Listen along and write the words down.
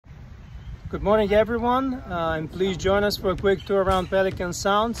Good morning, everyone, and please join us for a quick tour around Pelican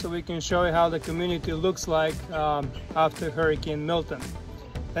Sound so we can show you how the community looks like after Hurricane Milton.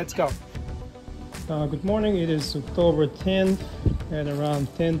 Let's go. Good morning. It is October 10th at around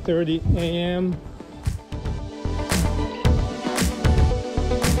 10:30 a.m.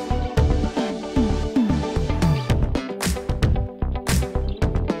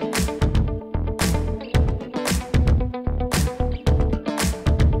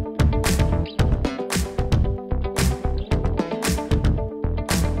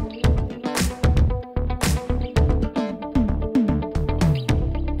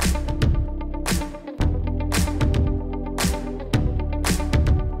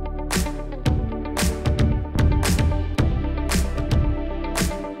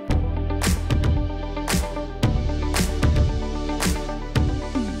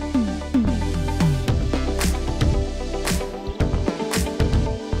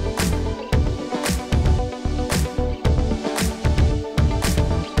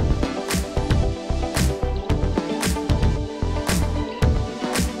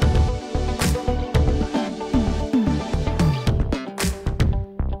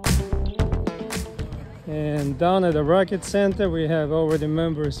 And down at the Rocket Center, we have all the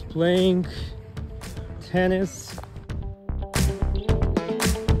members playing tennis.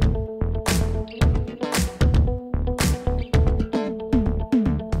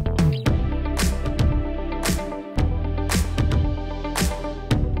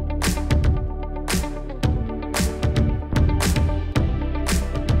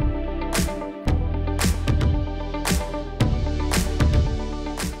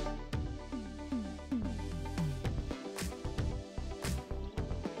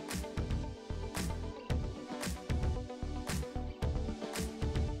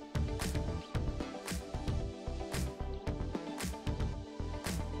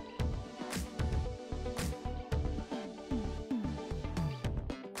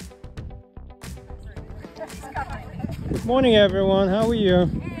 Good morning, everyone. How are you?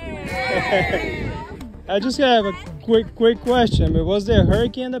 Hey. I just have a quick question. But was there a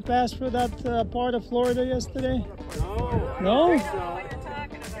hurricane that passed through that part of Florida yesterday? No.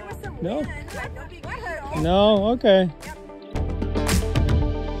 No. No. Okay.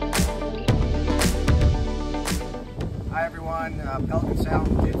 Hi everyone. Pelican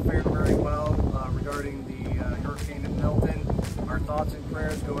Sound did fare very well regarding the hurricane in Milton. Our thoughts and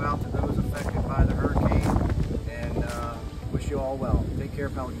prayers go out to those affected by the hurricane. Wish you all well. Take care,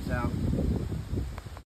 Pelican Sound.